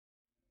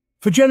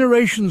For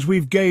generations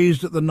we've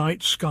gazed at the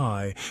night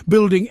sky,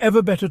 building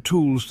ever better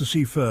tools to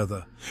see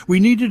further.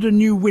 We needed a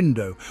new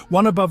window,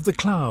 one above the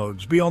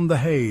clouds, beyond the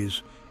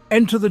haze.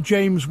 Enter the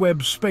James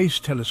Webb Space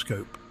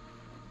Telescope.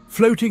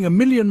 Floating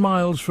 1,000,000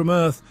 miles from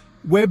Earth,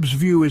 Webb's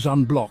view is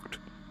unblocked,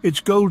 its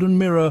golden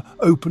mirror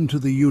open to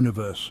the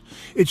universe.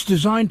 It's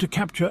designed to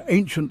capture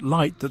ancient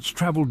light that's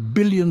travelled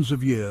billions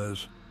of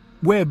years.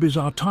 Webb is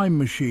our time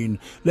machine,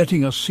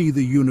 letting us see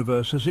the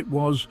universe as it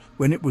was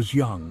when it was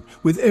young.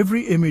 With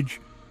every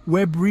image,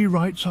 Webb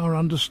rewrites our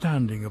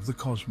understanding of the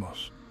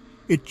cosmos.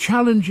 It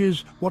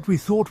challenges what we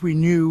thought we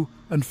knew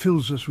and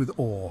fills us with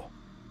awe.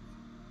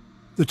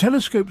 The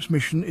telescope's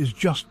mission is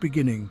just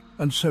beginning,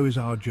 and so is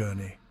our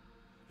journey.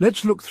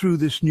 Let's look through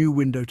this new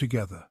window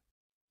together.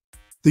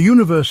 The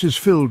universe is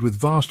filled with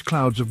vast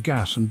clouds of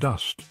gas and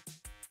dust.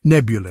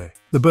 Nebulae,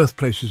 the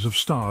birthplaces of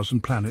stars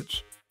and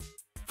planets.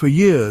 For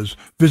years,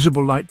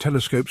 visible light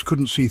telescopes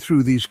couldn't see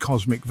through these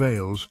cosmic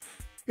veils.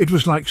 It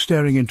was like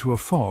staring into a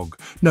fog,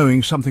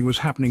 knowing something was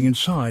happening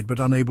inside but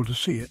unable to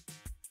see it.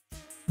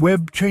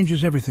 Webb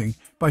changes everything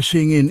by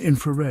seeing in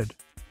infrared.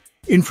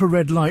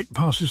 Infrared light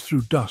passes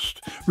through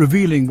dust,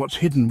 revealing what's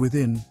hidden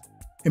within.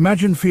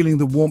 Imagine feeling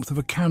the warmth of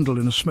a candle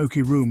in a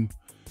smoky room.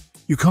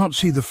 You can't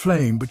see the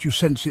flame, but you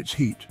sense its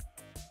heat.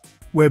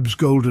 Webb's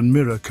golden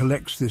mirror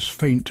collects this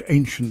faint,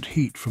 ancient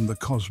heat from the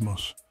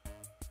cosmos.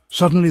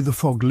 Suddenly the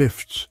fog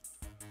lifts.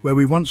 Where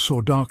we once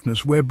saw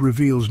darkness, Webb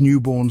reveals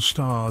newborn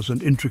stars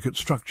and intricate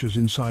structures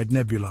inside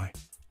nebulae.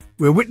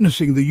 We're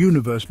witnessing the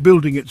universe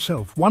building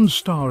itself, one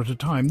star at a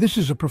time. This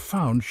is a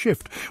profound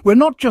shift. We're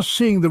not just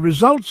seeing the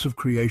results of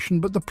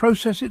creation, but the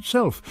process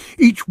itself.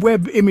 Each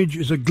Webb image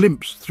is a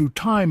glimpse through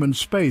time and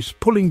space,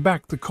 pulling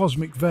back the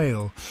cosmic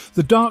veil.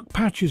 The dark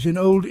patches in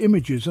old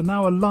images are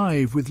now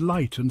alive with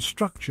light and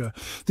structure.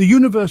 The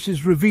universe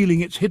is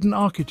revealing its hidden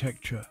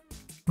architecture.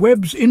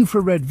 Webb's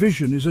infrared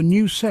vision is a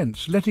new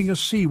sense, letting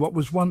us see what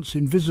was once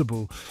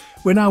invisible.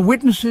 We're now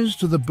witnesses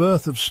to the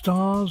birth of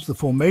stars, the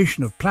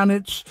formation of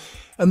planets,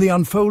 and the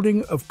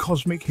unfolding of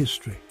cosmic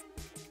history.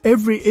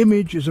 Every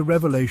image is a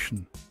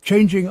revelation,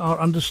 changing our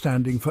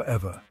understanding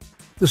forever.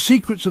 The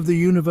secrets of the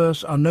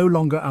universe are no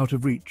longer out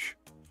of reach.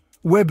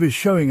 Webb is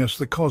showing us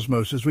the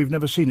cosmos as we've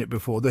never seen it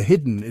before. The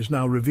hidden is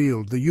now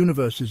revealed. The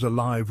universe is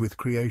alive with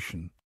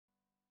creation.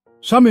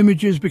 Some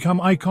images become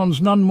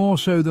icons, none more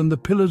so than the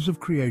pillars of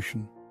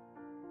creation.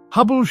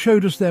 Hubble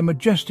showed us their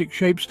majestic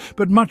shapes,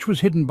 but much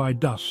was hidden by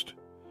dust.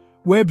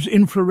 Webb's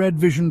infrared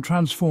vision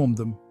transformed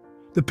them.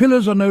 The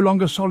pillars are no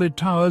longer solid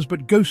towers,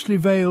 but ghostly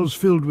veils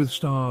filled with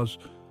stars.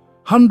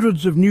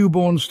 Hundreds of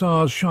newborn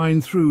stars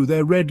shine through,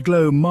 their red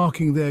glow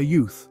marking their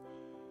youth.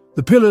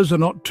 The pillars are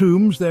not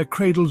tombs, they're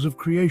cradles of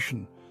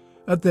creation.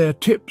 At their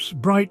tips,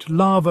 bright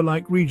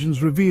lava-like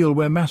regions reveal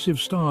where massive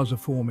stars are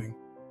forming.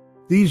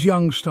 These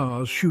young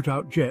stars shoot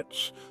out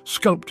jets,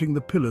 sculpting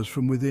the pillars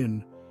from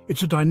within.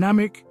 It's a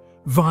dynamic,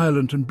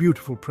 violent and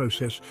beautiful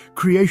process,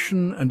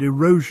 creation and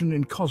erosion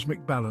in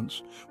cosmic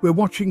balance. We're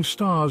watching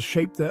stars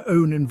shape their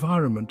own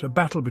environment, a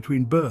battle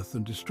between birth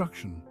and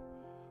destruction.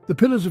 The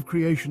pillars of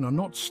creation are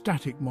not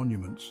static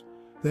monuments,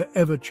 they're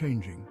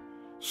ever-changing,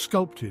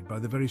 sculpted by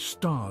the very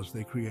stars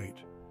they create.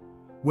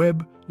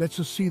 Webb lets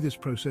us see this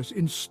process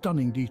in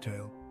stunning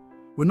detail.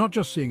 We're not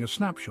just seeing a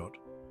snapshot,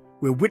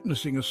 we're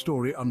witnessing a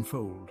story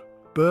unfold.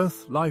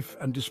 Birth, life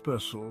and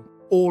dispersal,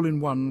 all in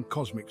one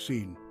cosmic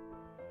scene.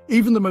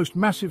 Even the most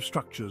massive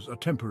structures are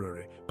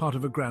temporary, part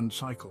of a grand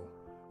cycle.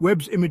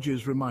 Webb's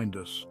images remind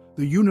us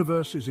the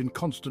universe is in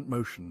constant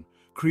motion.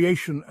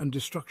 Creation and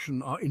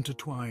destruction are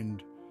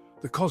intertwined.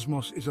 The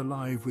cosmos is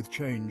alive with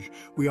change.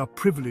 We are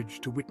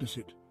privileged to witness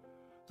it.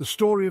 The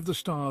story of the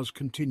stars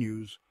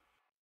continues.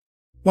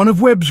 One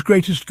of Webb's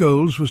greatest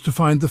goals was to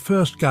find the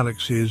first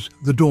galaxies,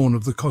 the dawn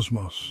of the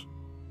cosmos.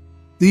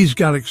 These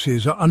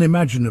galaxies are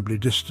unimaginably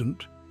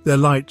distant, their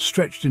light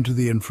stretched into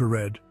the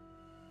infrared.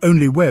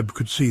 Only Webb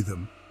could see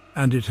them,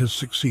 and it has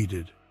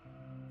succeeded.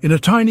 In a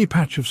tiny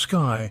patch of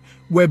sky,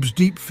 Webb's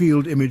deep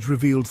field image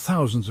revealed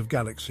thousands of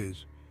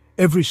galaxies.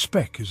 Every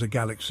speck is a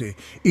galaxy,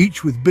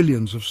 each with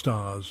billions of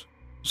stars.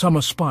 Some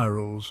are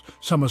spirals,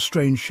 some are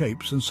strange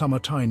shapes, and some are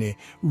tiny,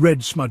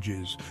 red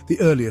smudges,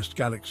 the earliest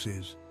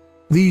galaxies.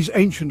 These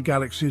ancient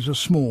galaxies are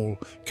small,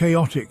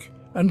 chaotic,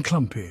 and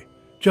clumpy,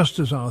 just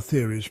as our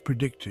theories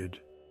predicted.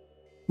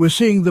 We're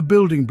seeing the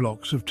building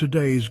blocks of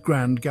today's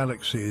grand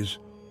galaxies.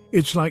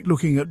 It's like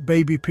looking at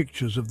baby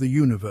pictures of the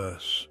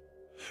universe.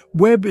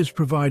 Webb is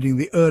providing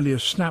the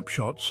earliest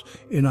snapshots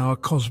in our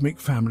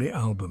cosmic family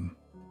album.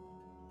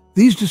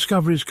 These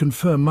discoveries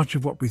confirm much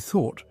of what we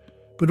thought,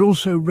 but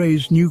also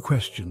raise new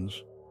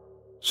questions.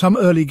 Some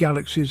early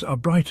galaxies are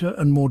brighter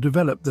and more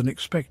developed than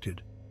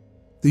expected.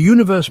 The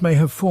universe may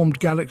have formed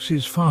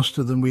galaxies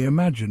faster than we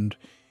imagined.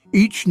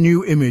 Each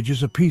new image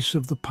is a piece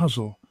of the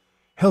puzzle,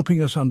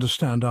 helping us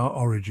understand our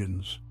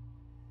origins.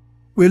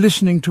 We're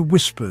listening to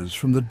whispers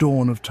from the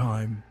dawn of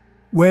time.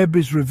 Webb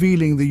is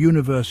revealing the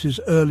universe's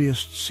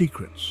earliest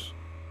secrets.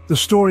 The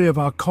story of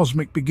our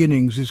cosmic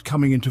beginnings is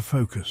coming into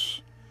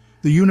focus.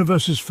 The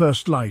universe's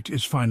first light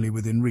is finally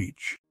within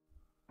reach.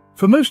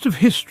 For most of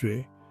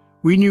history,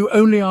 We knew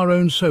only our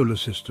own solar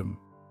system.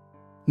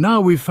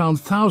 Now we've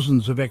found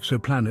thousands of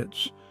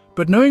exoplanets,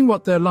 but knowing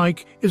what they're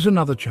like is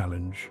another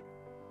challenge.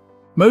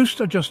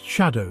 Most are just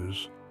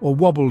shadows or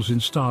wobbles in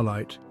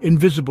starlight,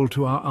 invisible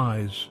to our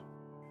eyes.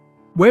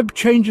 Webb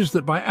changes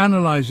that by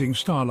analyzing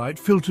starlight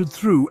filtered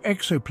through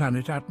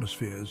exoplanet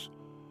atmospheres.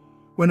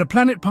 When a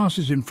planet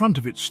passes in front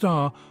of its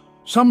star,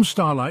 some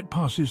starlight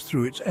passes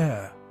through its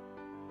air.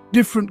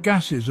 Different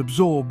gases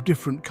absorb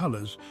different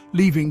colors,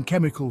 leaving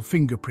chemical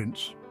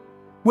fingerprints.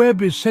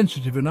 Webb is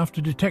sensitive enough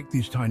to detect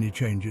these tiny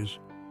changes.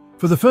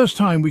 For the first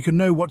time, we can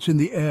know what's in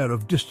the air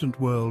of distant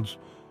worlds.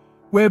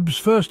 Webb's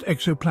first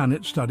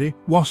exoplanet study,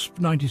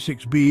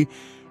 WASP-96b,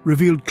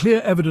 revealed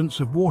clear evidence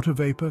of water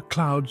vapor,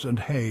 clouds, and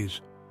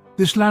haze.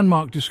 This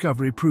landmark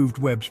discovery proved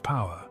Webb's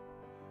power.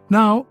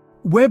 Now,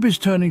 Webb is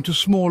turning to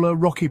smaller,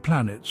 rocky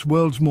planets,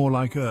 worlds more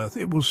like Earth.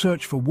 It will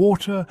search for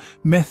water,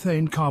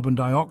 methane, carbon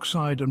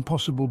dioxide, and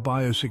possible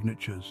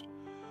biosignatures.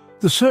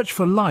 The search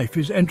for life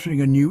is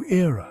entering a new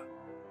era.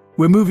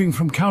 We're moving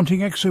from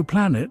counting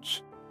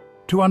exoplanets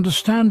to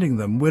understanding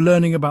them. We're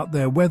learning about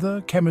their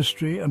weather,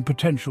 chemistry, and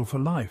potential for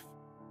life.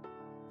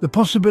 The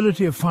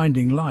possibility of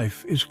finding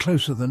life is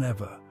closer than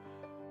ever.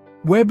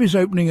 Webb is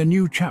opening a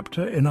new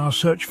chapter in our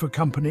search for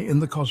company in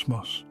the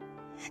cosmos.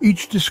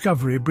 Each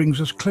discovery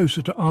brings us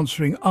closer to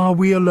answering, are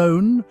we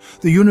alone?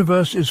 The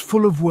universe is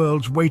full of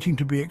worlds waiting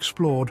to be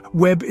explored.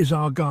 Webb is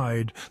our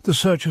guide. The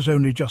search has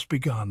only just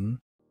begun.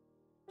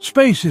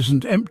 Space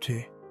isn't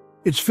empty.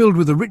 It's filled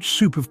with a rich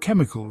soup of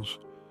chemicals.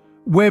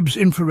 Webb's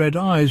infrared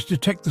eyes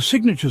detect the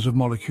signatures of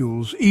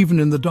molecules, even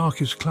in the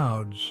darkest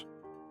clouds.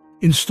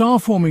 In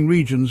star-forming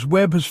regions,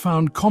 Webb has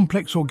found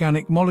complex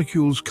organic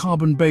molecules,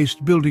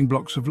 carbon-based building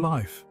blocks of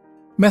life.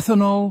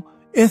 Methanol,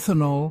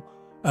 ethanol,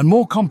 and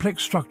more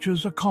complex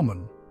structures are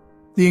common.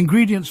 The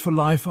ingredients for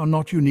life are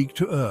not unique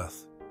to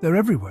Earth. They're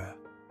everywhere.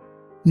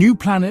 New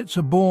planets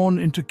are born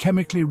into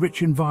chemically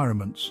rich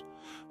environments.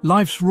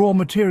 Life's raw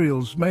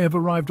materials may have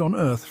arrived on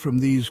Earth from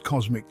these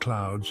cosmic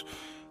clouds.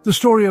 The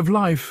story of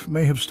life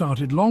may have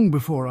started long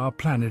before our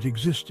planet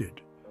existed.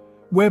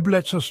 Webb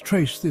lets us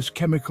trace this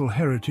chemical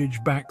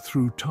heritage back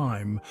through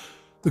time.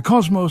 The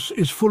cosmos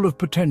is full of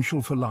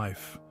potential for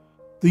life.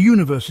 The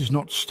universe is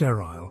not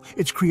sterile,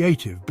 it's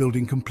creative,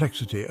 building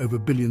complexity over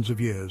billions of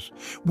years.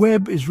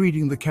 Webb is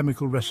reading the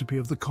chemical recipe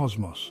of the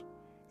cosmos.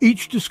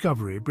 Each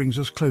discovery brings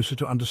us closer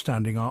to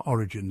understanding our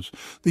origins.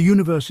 The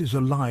universe is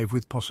alive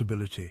with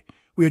possibility.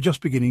 We are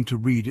just beginning to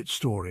read its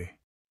story.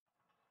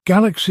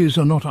 Galaxies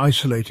are not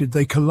isolated,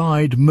 they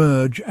collide,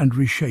 merge, and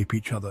reshape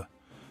each other.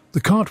 The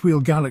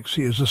Cartwheel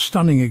Galaxy is a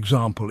stunning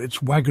example,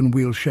 its wagon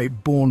wheel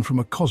shape born from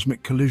a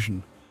cosmic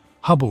collision.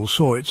 Hubble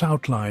saw its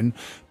outline,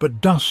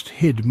 but dust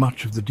hid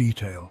much of the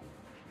detail.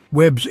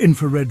 Webb's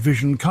infrared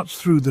vision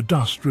cuts through the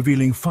dust,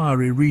 revealing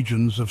fiery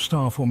regions of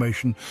star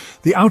formation.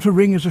 The outer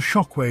ring is a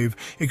shockwave,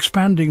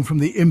 expanding from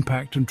the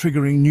impact and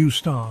triggering new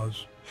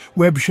stars.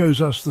 Webb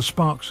shows us the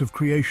sparks of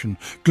creation,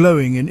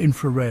 glowing in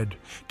infrared.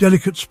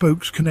 Delicate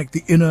spokes connect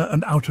the inner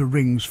and outer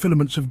rings,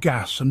 filaments of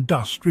gas and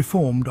dust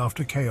reformed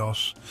after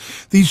chaos.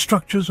 These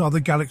structures are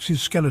the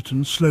galaxy's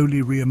skeleton,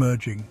 slowly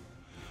re-emerging.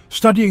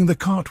 Studying the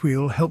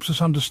cartwheel helps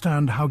us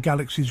understand how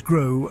galaxies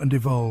grow and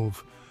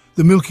evolve.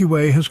 The Milky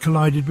Way has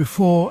collided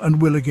before and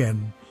will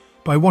again.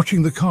 By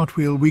watching the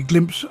cartwheel, we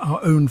glimpse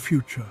our own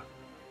future.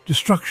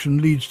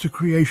 Destruction leads to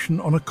creation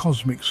on a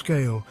cosmic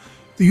scale.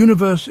 The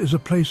universe is a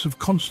place of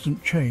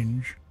constant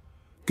change.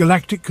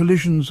 Galactic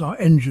collisions are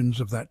engines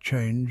of that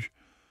change.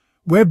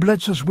 Webb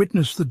lets us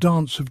witness the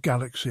dance of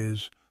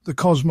galaxies. The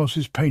cosmos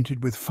is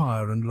painted with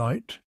fire and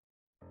light.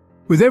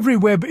 With every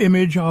Webb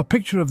image, our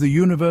picture of the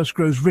universe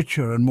grows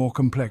richer and more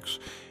complex.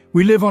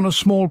 We live on a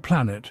small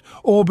planet,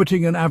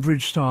 orbiting an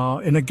average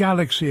star in a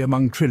galaxy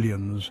among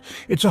trillions.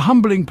 It's a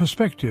humbling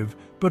perspective,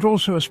 but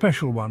also a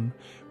special one.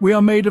 We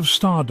are made of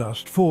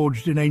stardust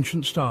forged in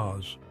ancient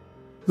stars.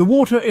 The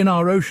water in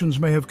our oceans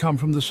may have come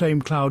from the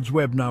same clouds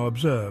Webb now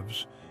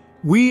observes.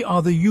 We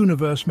are the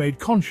universe made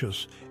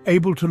conscious,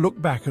 able to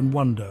look back and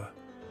wonder.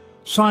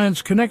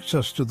 Science connects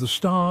us to the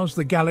stars,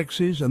 the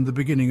galaxies, and the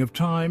beginning of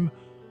time.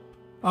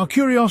 Our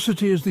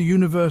curiosity is the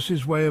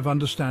universe's way of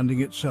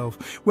understanding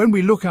itself. When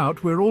we look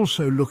out, we're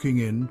also looking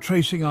in,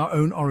 tracing our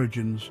own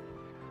origins.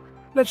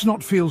 Let's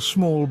not feel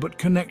small but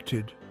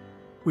connected.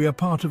 We are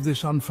part of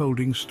this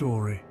unfolding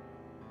story.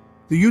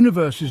 The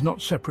universe is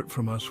not separate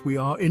from us. We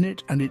are in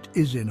it and it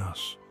is in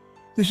us.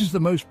 This is the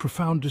most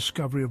profound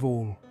discovery of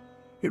all.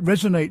 It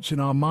resonates in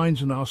our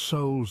minds and our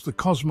souls. The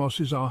cosmos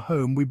is our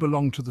home. We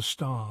belong to the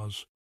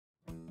stars.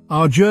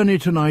 Our journey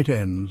tonight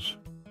ends,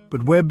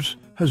 but Webb's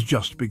has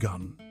just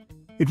begun.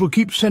 It will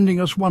keep sending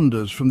us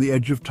wonders from the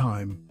edge of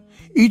time.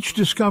 Each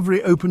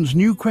discovery opens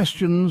new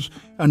questions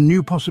and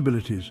new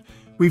possibilities.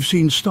 We've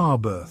seen star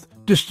birth,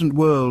 distant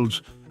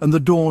worlds, and the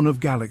dawn of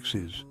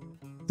galaxies.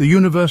 The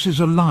universe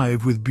is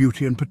alive with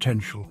beauty and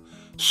potential.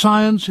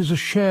 Science is a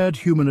shared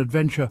human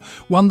adventure,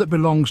 one that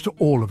belongs to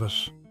all of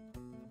us.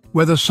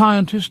 Whether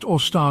scientist or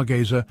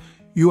stargazer,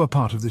 you are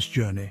part of this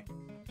journey.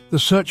 The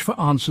search for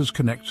answers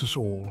connects us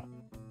all.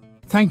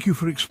 Thank you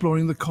for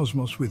exploring the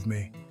cosmos with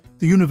me.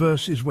 The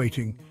universe is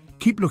waiting.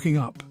 Keep looking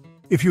up.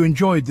 If you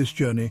enjoyed this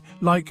journey,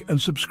 like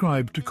and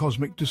subscribe to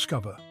Cosmic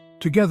Discover.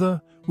 Together,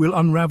 we'll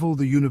unravel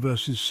the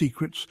universe's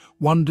secrets,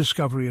 one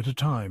discovery at a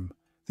time.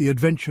 The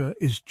adventure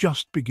is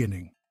just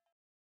beginning.